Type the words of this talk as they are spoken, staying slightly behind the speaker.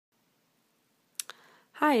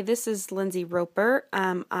Hi, this is Lindsay Roper.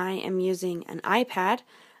 I am using an iPad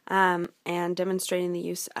and demonstrating the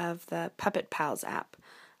use of the Puppet Pals app.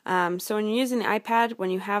 So when you're using the iPad,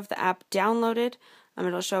 when you have the app downloaded,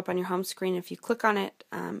 it'll show up on your home screen. If you click on it,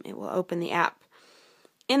 it will open the app.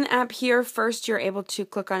 In the app here, first you're able to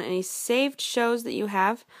click on any saved shows that you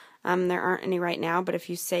have. There aren't any right now, but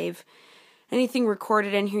if you save anything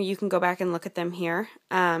recorded in here, you can go back and look at them here.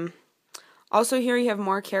 Also here you have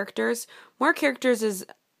more characters. More characters is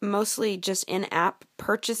mostly just in-app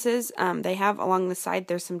purchases. They have along the side,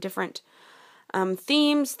 there's some different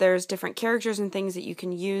themes. There's different characters and things that you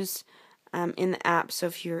can use in the app. So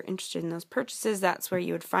if you're interested in those purchases, that's where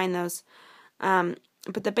you would find those. But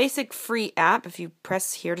the basic free app, if you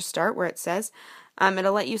press here to start where it says,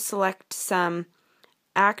 it'll let you select some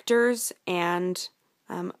actors and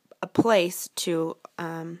a place to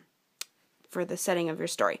for the setting of your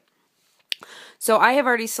story. So I have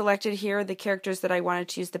already selected here the characters that I wanted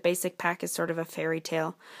to use. The basic pack is sort of a fairy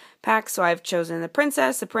tale pack, so I've chosen a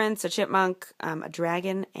princess, a prince, a chipmunk, a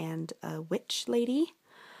dragon, and a witch lady.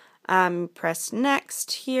 Press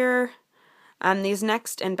next here. These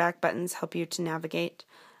next and back buttons help you to navigate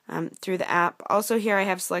through the app. Also here I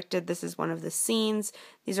have selected, this is one of the scenes.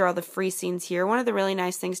 These are all the free scenes here. One of the really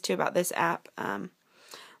nice things too about this app,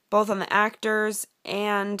 both on the actors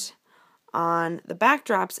and on the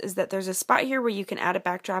backdrops, is that there's a spot here where you can add a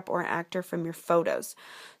backdrop or an actor from your photos.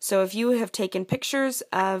 So if you have taken pictures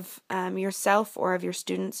of yourself or of your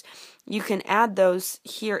students, you can add those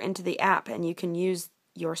here into the app and you can use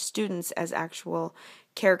your students as actual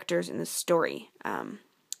characters in the story.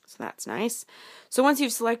 So that's nice. So once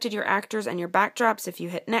you've selected your actors and your backdrops, if you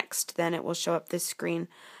hit next, then it will show up this screen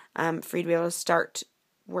for you to be able to start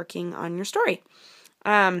working on your story.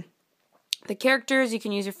 The characters, you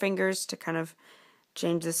can use your fingers to kind of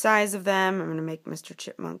change the size of them. I'm going to make Mr.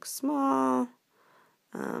 Chipmunk small.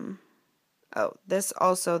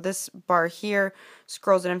 This bar here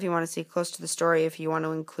scrolls in if you want to see close to the story, if you want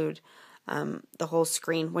to include the whole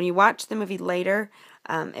screen. When you watch the movie later,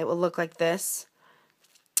 it will look like this.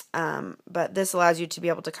 But this allows you to be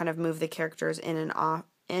able to kind of move the characters in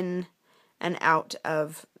and out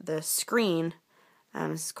of the screen.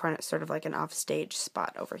 This is sort of like an offstage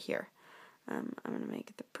spot over here. I'm going to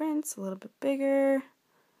make the prince a little bit bigger.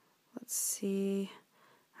 Let's see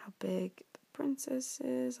how big the princess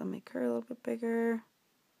is. I'll make her a little bit bigger.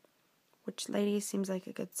 Witch lady seems like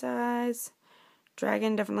a good size.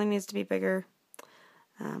 Dragon definitely needs to be bigger.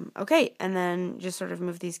 Okay, and then just sort of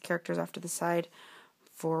move these characters off to the side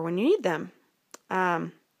for when you need them.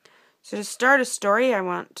 So to start a story, I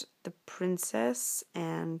want the princess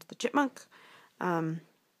and the chipmunk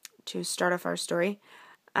to start off our story.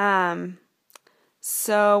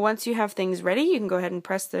 So once you have things ready, you can go ahead and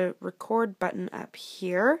press the record button up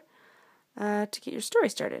here to get your story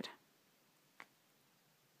started.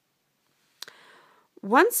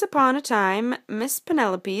 Once upon a time, Miss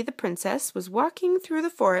Penelope, the princess, was walking through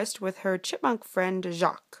the forest with her chipmunk friend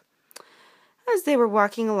Jacques. As they were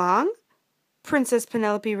walking along, Princess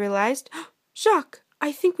Penelope realized, "Jacques,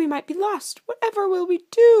 I think we might be lost. Whatever will we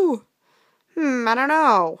do?" I don't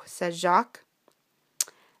know," said Jacques.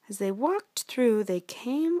 As they walked through, they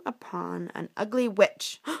came upon an ugly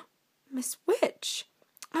witch. "Miss Witch,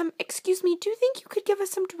 excuse me, do you think you could give us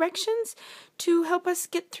some directions to help us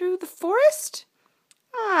get through the forest?"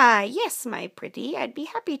 "Ah, yes, my pretty, I'd be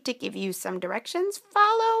happy to give you some directions.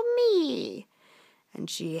 Follow me." And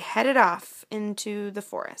she headed off into the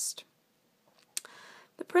forest.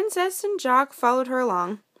 The princess and Jacques followed her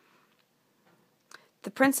along. The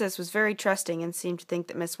princess was very trusting and seemed to think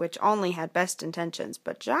that Miss Witch only had best intentions,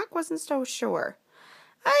 but Jacques wasn't so sure.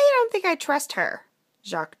 "I don't think I trust her,"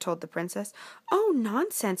 Jacques told the princess. "Oh,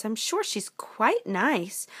 nonsense. I'm sure she's quite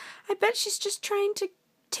nice. I bet she's just trying to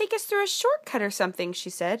take us through a shortcut or something," she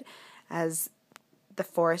said, as the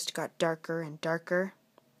forest got darker and darker.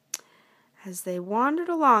 As they wandered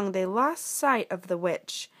along, they lost sight of the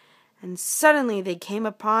witch, and suddenly they came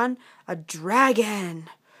upon a dragon.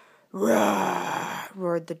 "Roar!"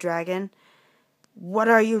 roared the dragon. "What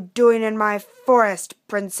are you doing in my forest,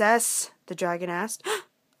 princess?" the dragon asked.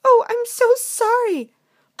 "Oh, I'm so sorry."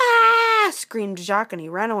 "Ah!" screamed Jacques, and he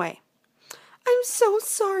ran away. "I'm so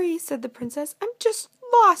sorry," said the princess. "I'm just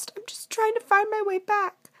lost. I'm just trying to find my way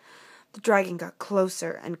back." The dragon got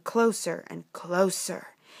closer and closer and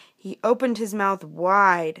closer. He opened his mouth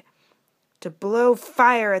wide to blow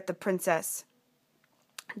fire at the princess.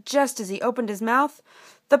 Just as he opened his mouth,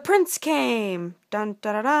 the prince came. Dun,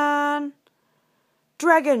 dun, dun, dun.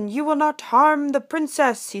 "Dragon, you will not harm the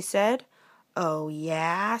princess," he said. "Oh,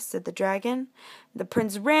 yeah," said the dragon. The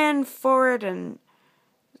prince ran forward and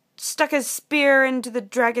stuck his spear into the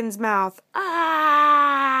dragon's mouth.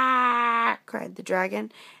 Ah! Cried the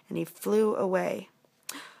dragon, and he flew away.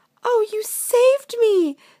 Oh, you saved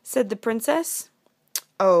me, said the princess.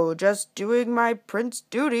 Oh, just doing my prince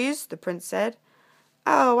duties, the prince said.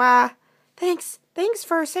 Oh, thanks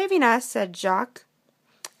for saving us, said Jacques.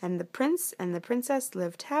 And the prince and the princess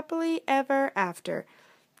lived happily ever after.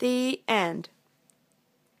 The end.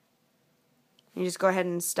 You just go ahead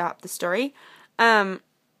and stop the story.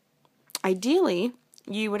 Ideally,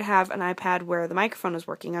 you would have an iPad where the microphone is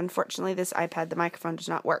working. Unfortunately, this iPad, the microphone does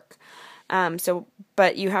not work.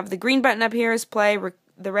 But you have the green button up here is play,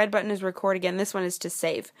 the red button is record again, this one is to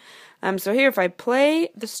save. So here, if I play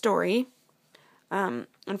the story,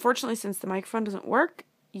 unfortunately, since the microphone doesn't work,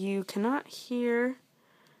 you cannot hear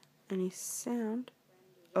any sound.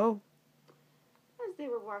 Oh. As they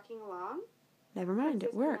were walking along, never mind,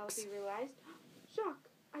 it works. Penelope realized, Jacques,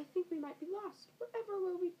 I think we might be lost. Whatever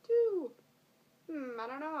will we do? I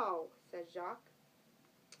don't know, said Jacques.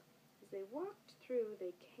 As they walked through,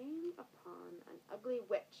 they came upon an ugly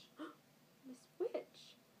witch. Miss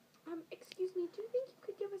Witch, excuse me, do you think you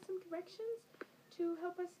could give us some directions to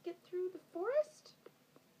help us get through the forest?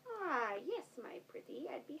 Ah, yes, my pretty.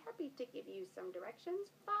 I'd be happy to give you some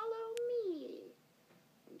directions. Follow me.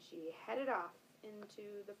 And she headed off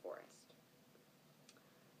into the forest.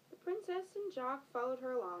 The princess and Jacques followed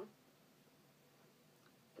her along.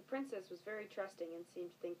 The princess was very trusting and seemed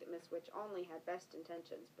to think that Miss Witch only had best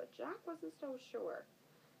intentions, but Jacques wasn't so sure.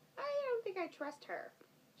 I don't think I trust her,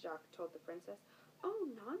 Jacques told the princess. Oh,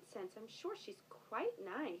 nonsense. I'm sure she's quite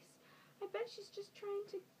nice. I bet she's just trying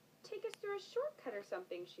to take us through a shortcut or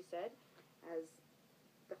something, she said, as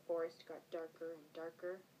the forest got darker and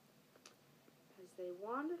darker. As they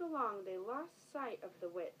wandered along, they lost sight of the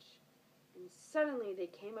witch, and suddenly they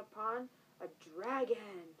came upon a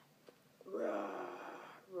dragon. Roar,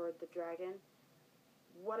 roared the dragon.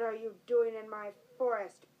 What are you doing in my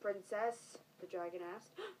forest, princess? The dragon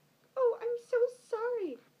asked. Oh, I'm so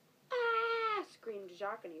sorry. Ah! Screamed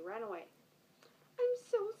Jacques, and he ran away. I'm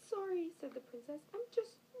so sorry, said the princess. I'm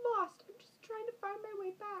just lost. I'm just trying to find my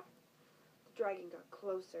way back. The dragon got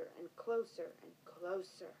closer and closer and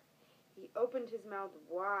closer. He opened his mouth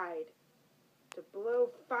wide to blow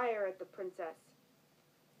fire at the princess.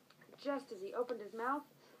 Just as he opened his mouth,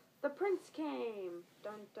 the prince came.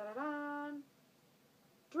 Dun, dun, dun, dun.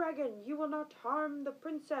 Dragon, you will not harm the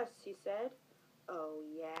princess, he said. Oh,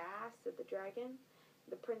 yeah, said the dragon.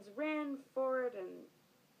 The prince ran forward and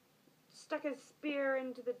stuck his spear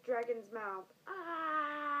into the dragon's mouth.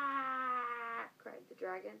 Ah! Cried the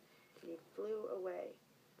dragon, and he flew away.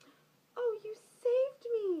 Oh, you saved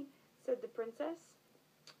me, said the princess.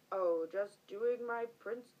 Oh, just doing my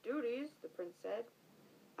prince duties, the prince said.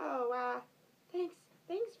 Oh,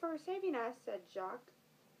 thanks for saving us, said Jacques.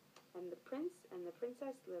 And the prince and the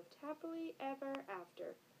princess lived happily ever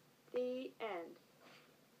after. The end.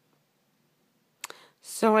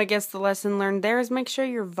 So I guess the lesson learned there is make sure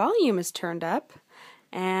your volume is turned up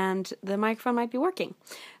and the microphone might be working.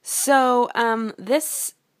 So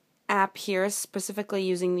this app here, specifically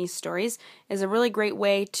using these stories, is a really great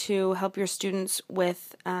way to help your students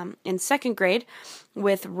with, in second grade,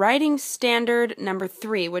 with writing standard number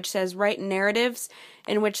 3, which says write narratives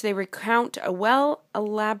in which they recount a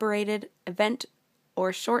well-elaborated event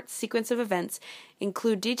or short sequence of events,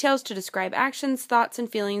 include details to describe actions, thoughts, and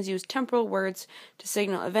feelings, use temporal words to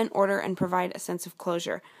signal event order, and provide a sense of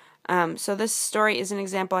closure. So this story is an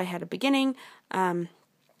example. I had a beginning, a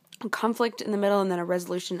conflict in the middle, and then a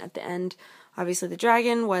resolution at the end. Obviously, the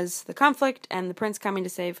dragon was the conflict, and the prince coming to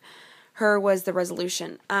save her was the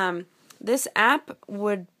resolution. This app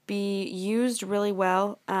would be used really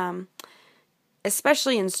well,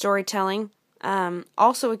 especially in storytelling.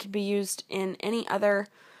 Also, it could be used in any other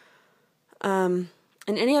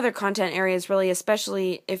content areas, really,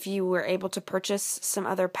 especially if you were able to purchase some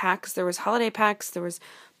other packs. There was holiday packs, there was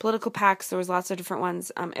political packs, there was lots of different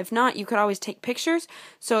ones. If not, you could always take pictures.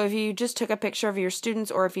 So if you just took a picture of your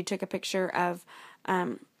students, or if you took a picture of,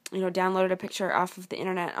 downloaded a picture off of the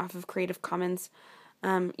internet, off of Creative Commons,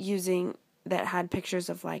 using that had pictures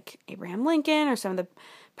of like Abraham Lincoln or some of the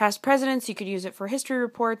past presidents, you could use it for history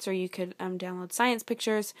reports, or you could download science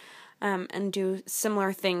pictures and do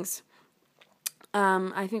similar things.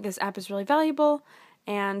 I think this app is really valuable,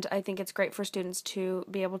 and I think it's great for students to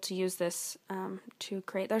be able to use this to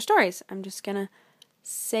create their stories. I'm just going to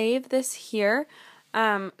save this here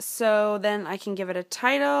so then I can give it a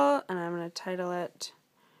title, and I'm going to title it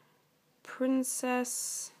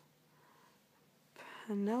Princess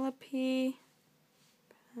Penelope.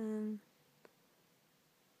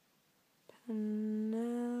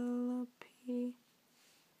 Penelope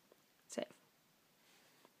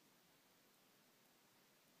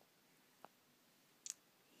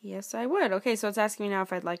Yes, I would. Okay, so it's asking me now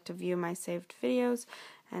if I'd like to view my saved videos,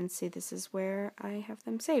 and see this is where I have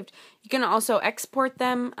them saved. You can also export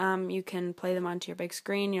them. You can play them onto your big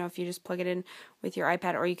screen, if you just plug it in with your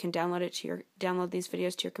iPad, or you can download these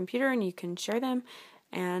videos to your computer, and you can share them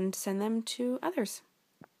and send them to others.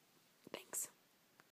 Thanks.